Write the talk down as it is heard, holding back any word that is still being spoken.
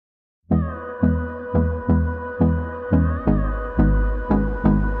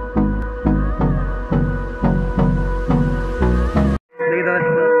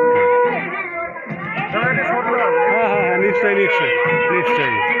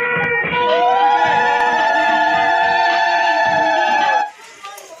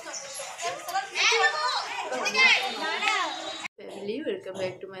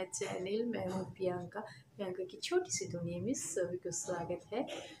हूँ प्रियंका की छोटी सी दुनिया में सभी को स्वागत है।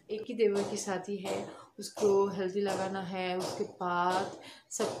 एक ही देवर की शादी है, उसको हल्दी लगाना है, उसके बाद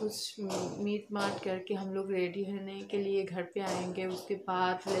सब कुछ मीट माट करके हम लोग रेडी होने के लिए घर पे आएंगे। उसके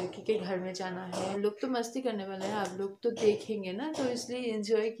बाद लड़की के घर में जाना है। हम लोग तो मस्ती करने वाले हैं, आप लोग तो देखेंगे ना, तो इसलिए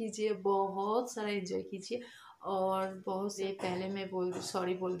एंजॉय कीजिए, बहुत सारा एंजॉय कीजिए। और बहुत से पहले मैं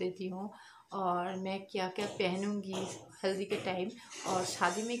सॉरी बोल देती हूँ। और मैं क्या क्या पहनूंगी हल्दी के टाइम और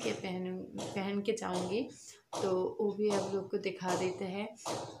शादी में क्या पहन के जाऊंगी, तो वो भी आप लोग को दिखा देते हैं।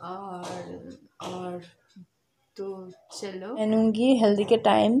 और तो चलो, पहनूंगी हल्दी के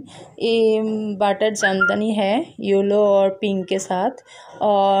टाइम ये बटर जामदानी है येलो और पिंक के साथ,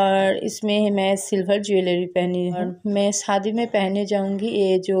 और इसमें मैं सिल्वर ज्वेलरी पहनी हूँ। और मैं शादी में पहने जाऊंगी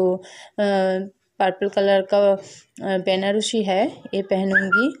ये जो पर्पल कलर का बेनारसी है, ये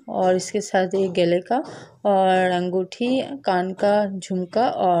पहनूंगी। और इसके साथ ये गले का और अंगूठी, कान का झुमका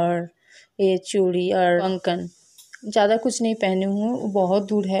और ये चूड़ी और कंकन। ज़्यादा कुछ नहीं पहनी हूँ, बहुत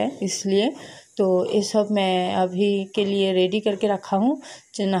दूर है इसलिए। तो ये सब मैं अभी के लिए रेडी करके रखा हूँ,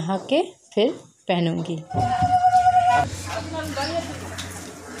 जो नहा के फिर पहनूंगी।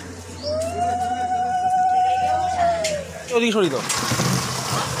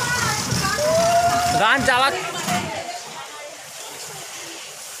 गान चाला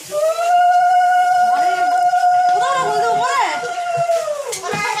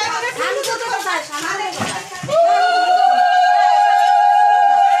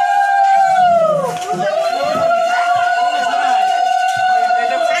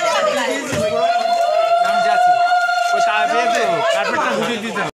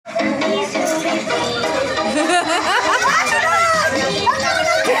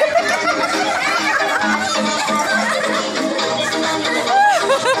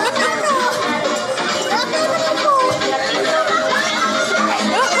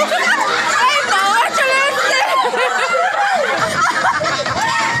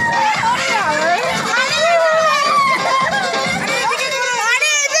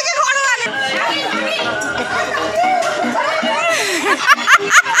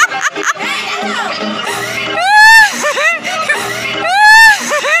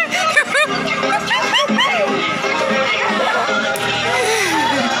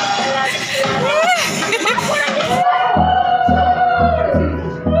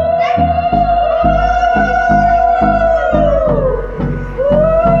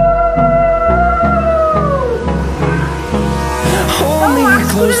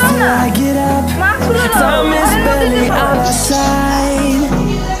till I get up. Time is barely on our side.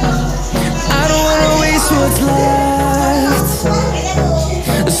 I don't wanna waste what's left.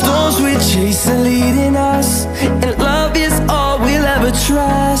 The storms we chase are leading us, and love is all we'll ever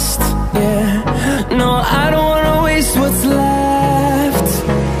trust. Yeah, no, I don't wanna waste what's left.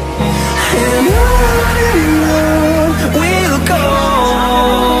 And on we'll go,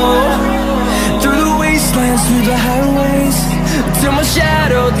 through the wastelands, through the highways, till my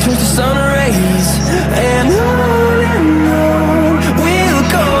shadow turns to sun rays. And on we'll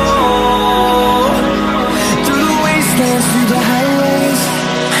go, through the wastelands, through the highways,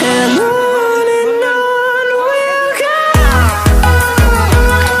 and on we'll go.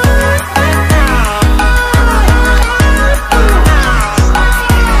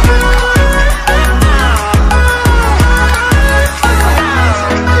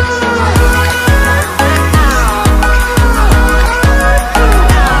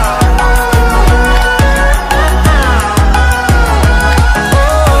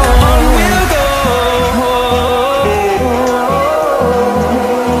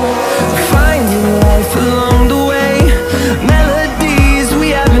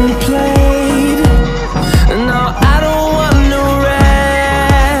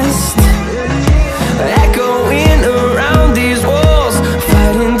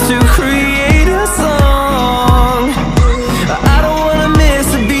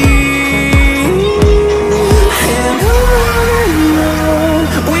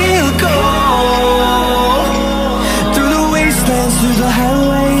 Through the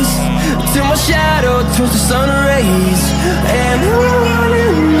highways, till my shadow turns to sun rays. And on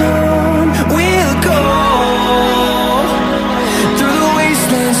we'll go, through the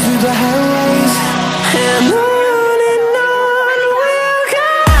wastelands, through the highways, and on.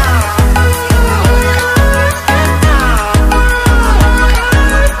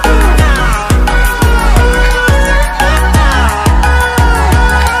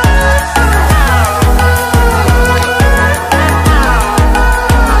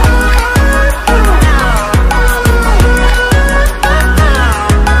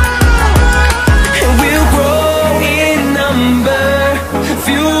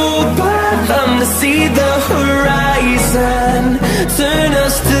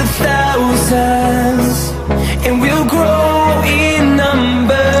 us to thousands, and we'll grow in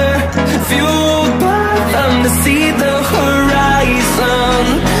number, fueled by them to see the horizon.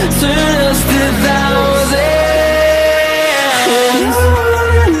 Turn us to thousands, and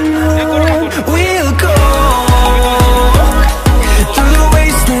on we'll go, through the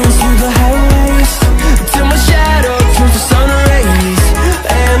wastelands, through the highways, till my shadow turns to sun rays.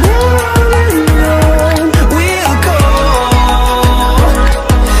 And on we'll go,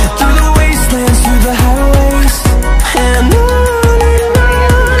 through the wastelands, through the highways. And on we'll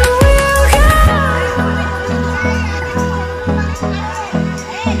go.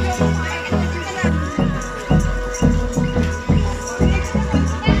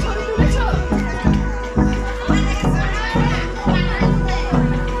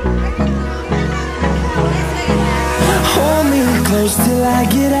 Hold me close till I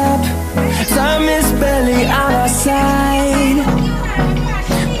get up. Time is barely on our side.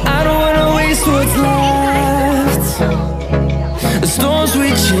 I don't wanna waste what's left. The storms we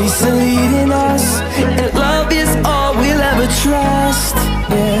chase are leading us, and love is all we'll ever trust.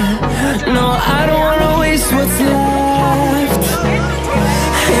 Yeah, no, I don't wanna waste what's left.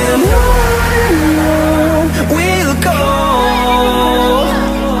 And on we'll go,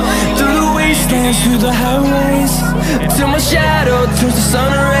 through the wastelands, through the highways, till my shadow turns to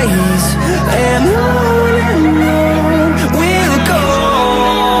sun rays. And on we'll go,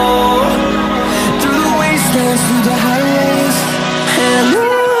 through the wastelands, through the highways. And on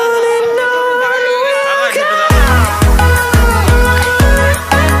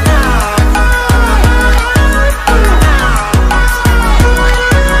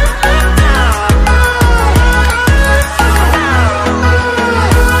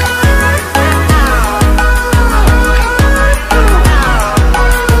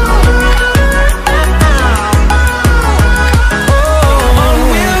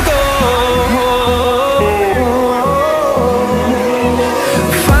we'll go.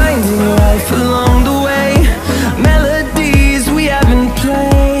 Finding life along the way, melodies we haven't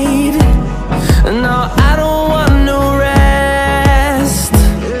played. No, I don't want no rest.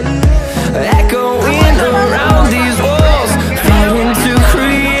 Echoing around these walls, fighting to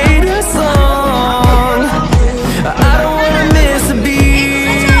create a song. I don't wanna miss a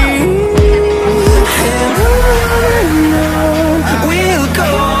beat. And on we'll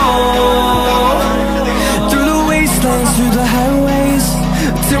go, through the wastelands, through the highways,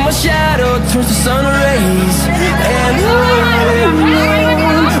 till my shadow turns to sun rays. And on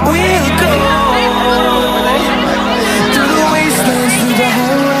we'll go, through the wastelands, through the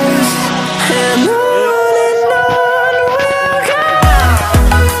highways. And on we'll go.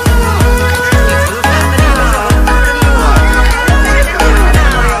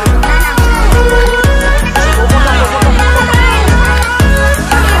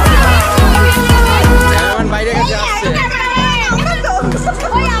 বাইরে কাছে আসছে।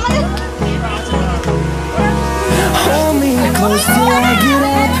 Hold me close till I get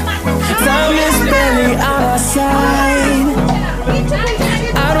up. Time is barely on our side.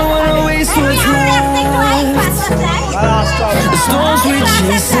 I don't wanna waste what's left. The storms we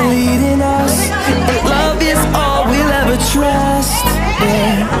chase are leading us, and love is all we'll ever trust.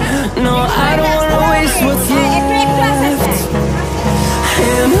 Yeah, no, I don't wanna waste what's left.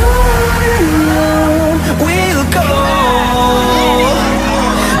 And on we'll go,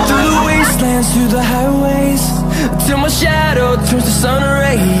 through the wastelands, through the highways, till my shadow turns to sun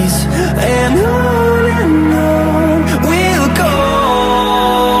rays. And on we'll go,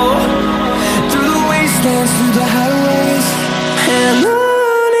 through the wastelands, through the highways. And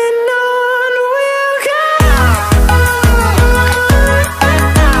on we'll go.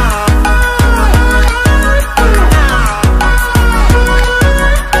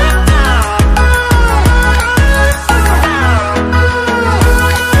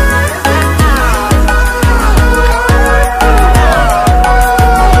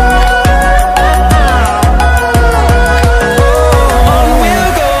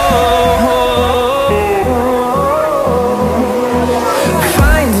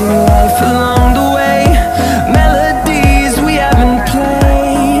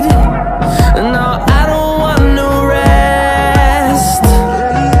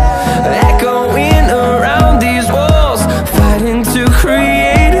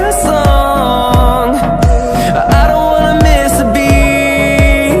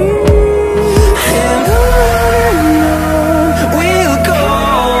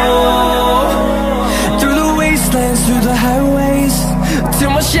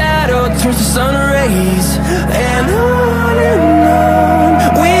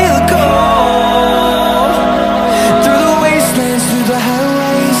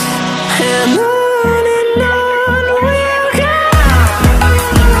 and on we'll go.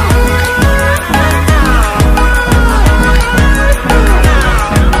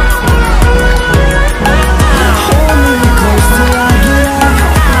 Hold me close till I get up.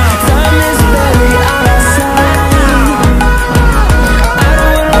 Time is barely on our side. I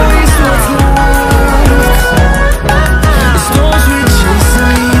don't wanna waste what's left. The storms we chase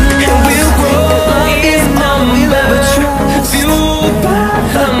are leading us, and we'll grow in number. Fueled by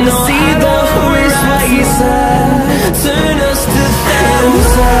the see the horizon, turn us to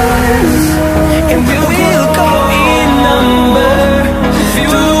thousands, and we'll go in number. Through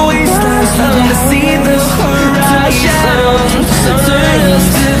the wastelands, through the see the horizon, turn us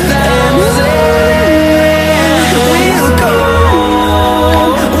to thousands. We'll go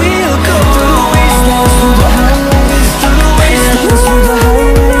through the wastelands, through the highways, through the wastelands, through the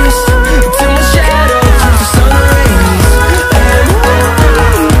highways, till my shadow turns to sun rays. And we'll go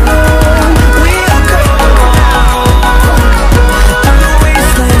through the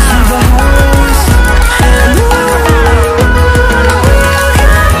wastelands, through the highways,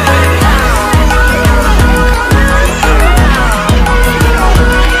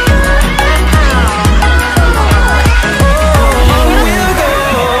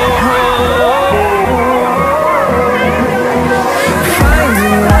 and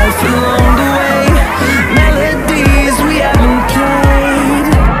finding life along the way, melodies we haven't played.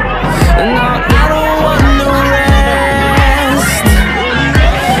 No, I don't want no rest.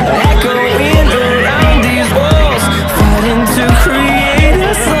 Echoing around these walls, fighting to create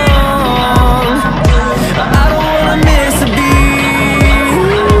a song. I don't wanna miss a beat.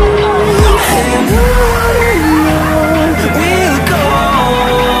 And on we'll go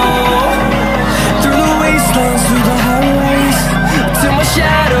through the wastelands, through the highways, till my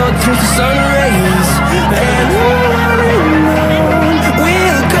shadow turns to sun rays. And on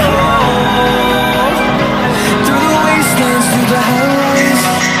we'll go through the wastelands, through the highways,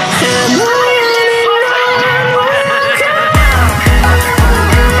 and on we'll go.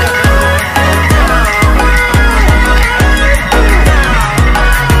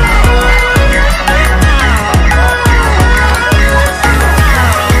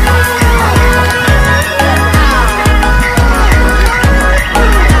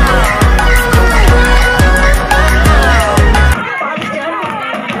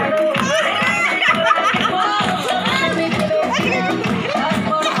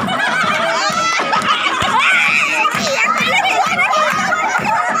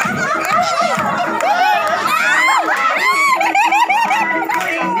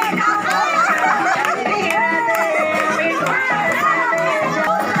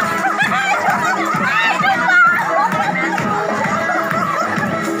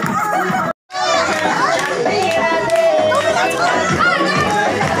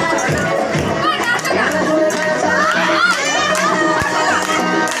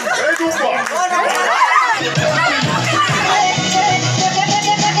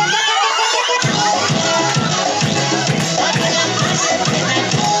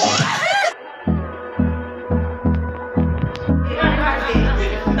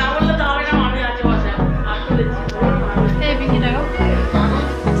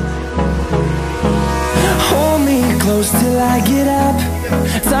 Hold me close till I get up.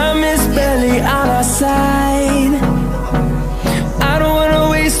 Time is barely on our side. I don't wanna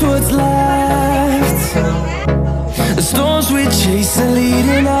waste what's left. The storms we chase are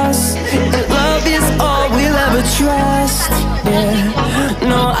leading us, and love is all we'll ever trust. Yeah,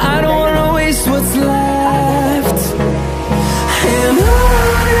 no, I don't wanna waste what's left. And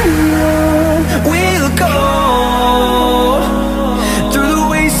on we'll go through the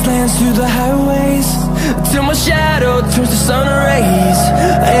wastelands, through the highways, till my shadow turns to sun rays.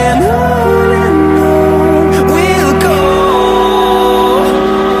 And on we'll go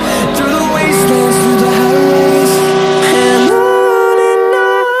through the wastelands, through the highways, and on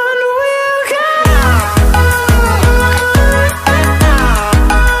we'll go.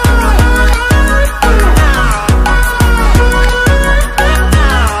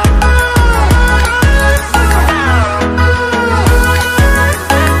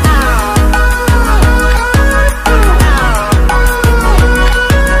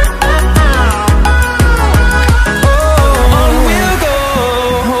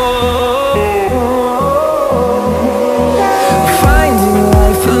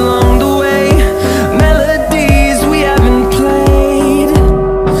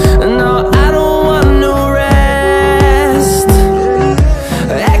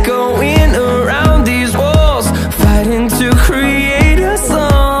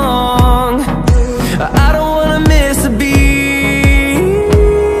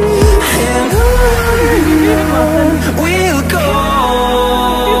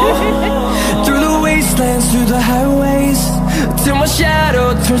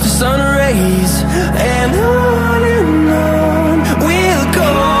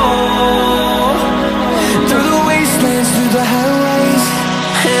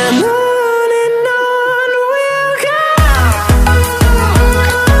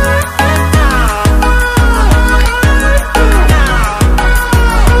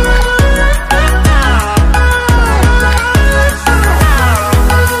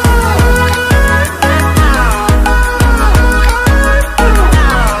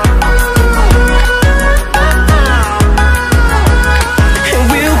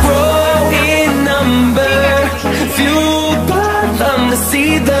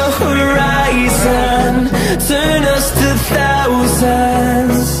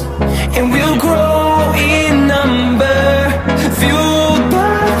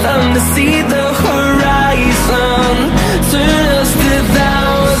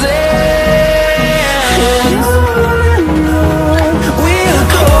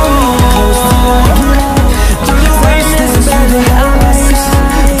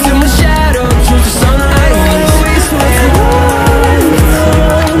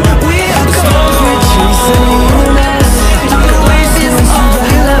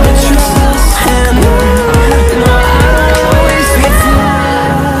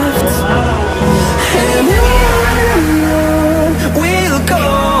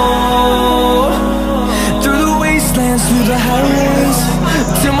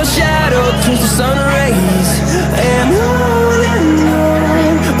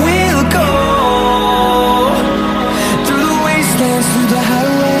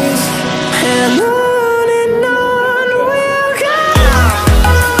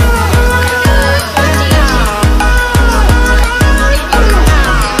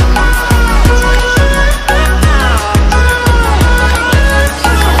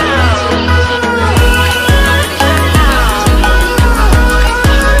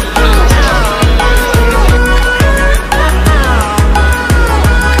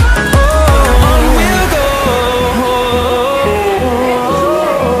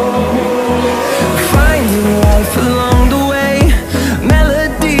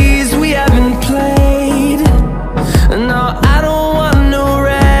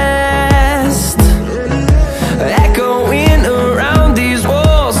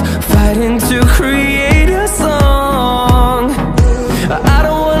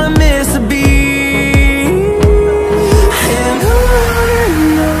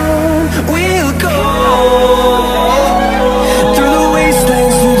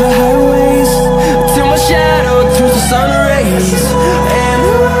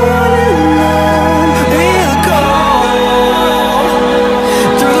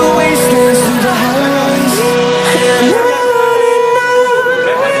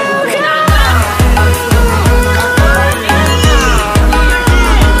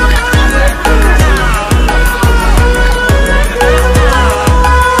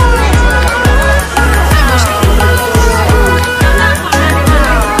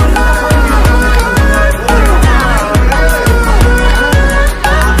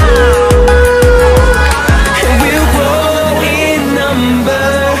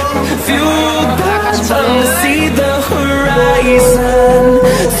 fueled by them to see the horizon,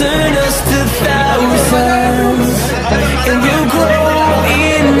 turn us to thousands, and we'll grow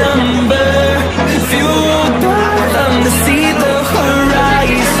in number, fueled by them to see the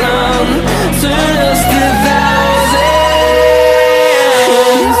horizon, turn us to thousands.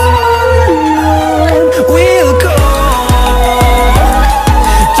 We'll go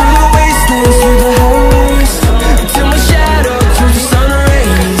through the wastelands, through the highways, till my shadow turns to sun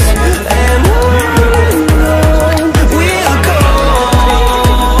rays. And on we'll go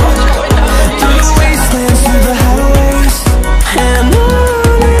through the wastelands, through the highways, and on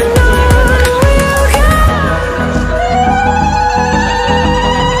we'll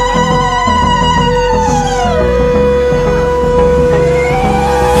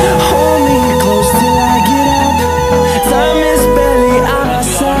hold me close till I get up. Time is barely on our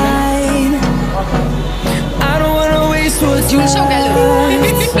side. I don't wanna waste what's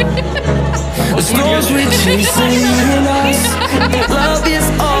left. The storms we chase are leading us, and love is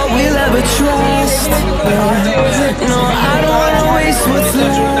all we'll ever trust. No, I don't wanna waste what's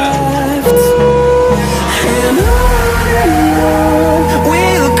left. And on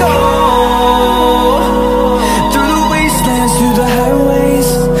we'll go through the wastelands, through the highways,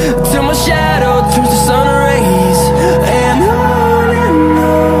 till my shadow turns to sun rays. And on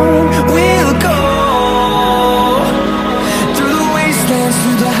we'll go through the wastelands,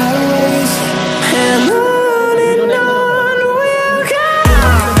 through the highways, and on we'll go.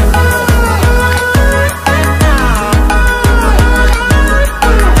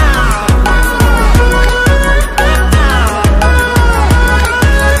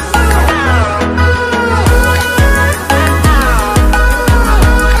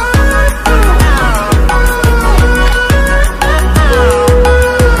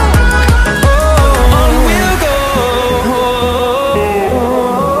 On we'll go,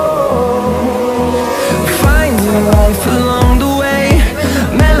 finding life along the way,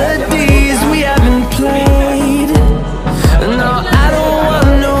 melodies we haven't played. No, I don't want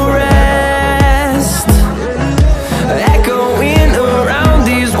no rest, echoing around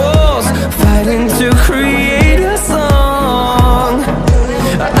these walls, fighting to create a song.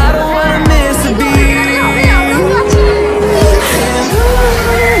 I don't wanna miss a beat. And on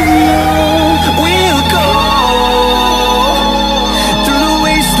we'll go through the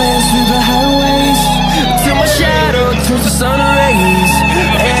wastelands, through the highways, till my shadow turns to sun rays.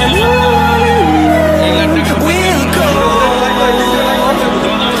 And on we'll go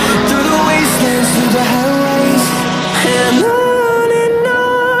through the wastelands, through the highways, and on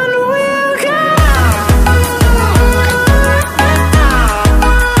we'll go.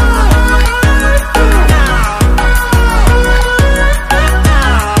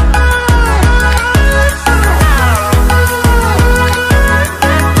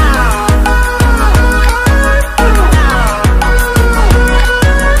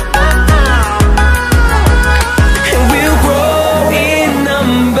 And we'll grow in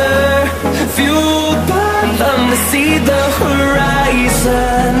number, fueled by them to see the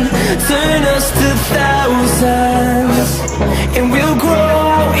horizon, turn us to thousands. And we'll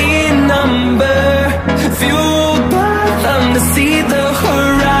grow in number, fueled by them to see the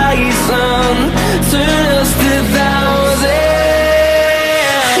horizon, turn us to thousands.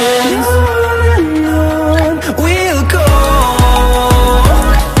 And on we'll go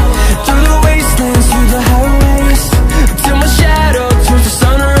through the wastelands, through the highways, till my shadow turns to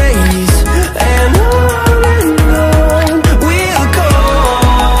sun rays. And on we'll go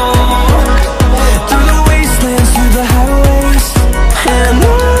through the wastelands, through the highways, and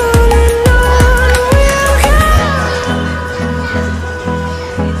on we'll go.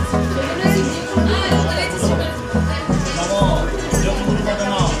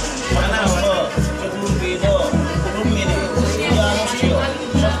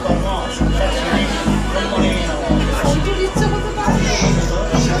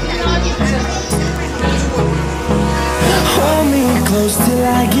 Hold me close till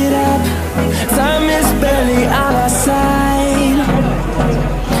I get up. Time is barely on our side.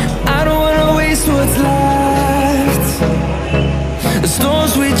 I don't wanna waste what's left. The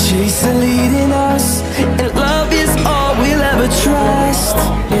storms we chase are leading us, and love is all we'll ever trust.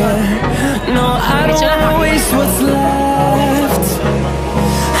 Yeah, no, I don't wanna waste what's left.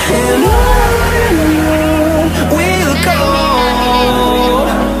 And on we'll go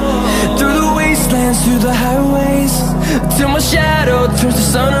through the wastelands, through the highways, till my shadow turns to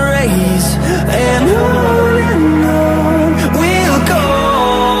sun rays. And on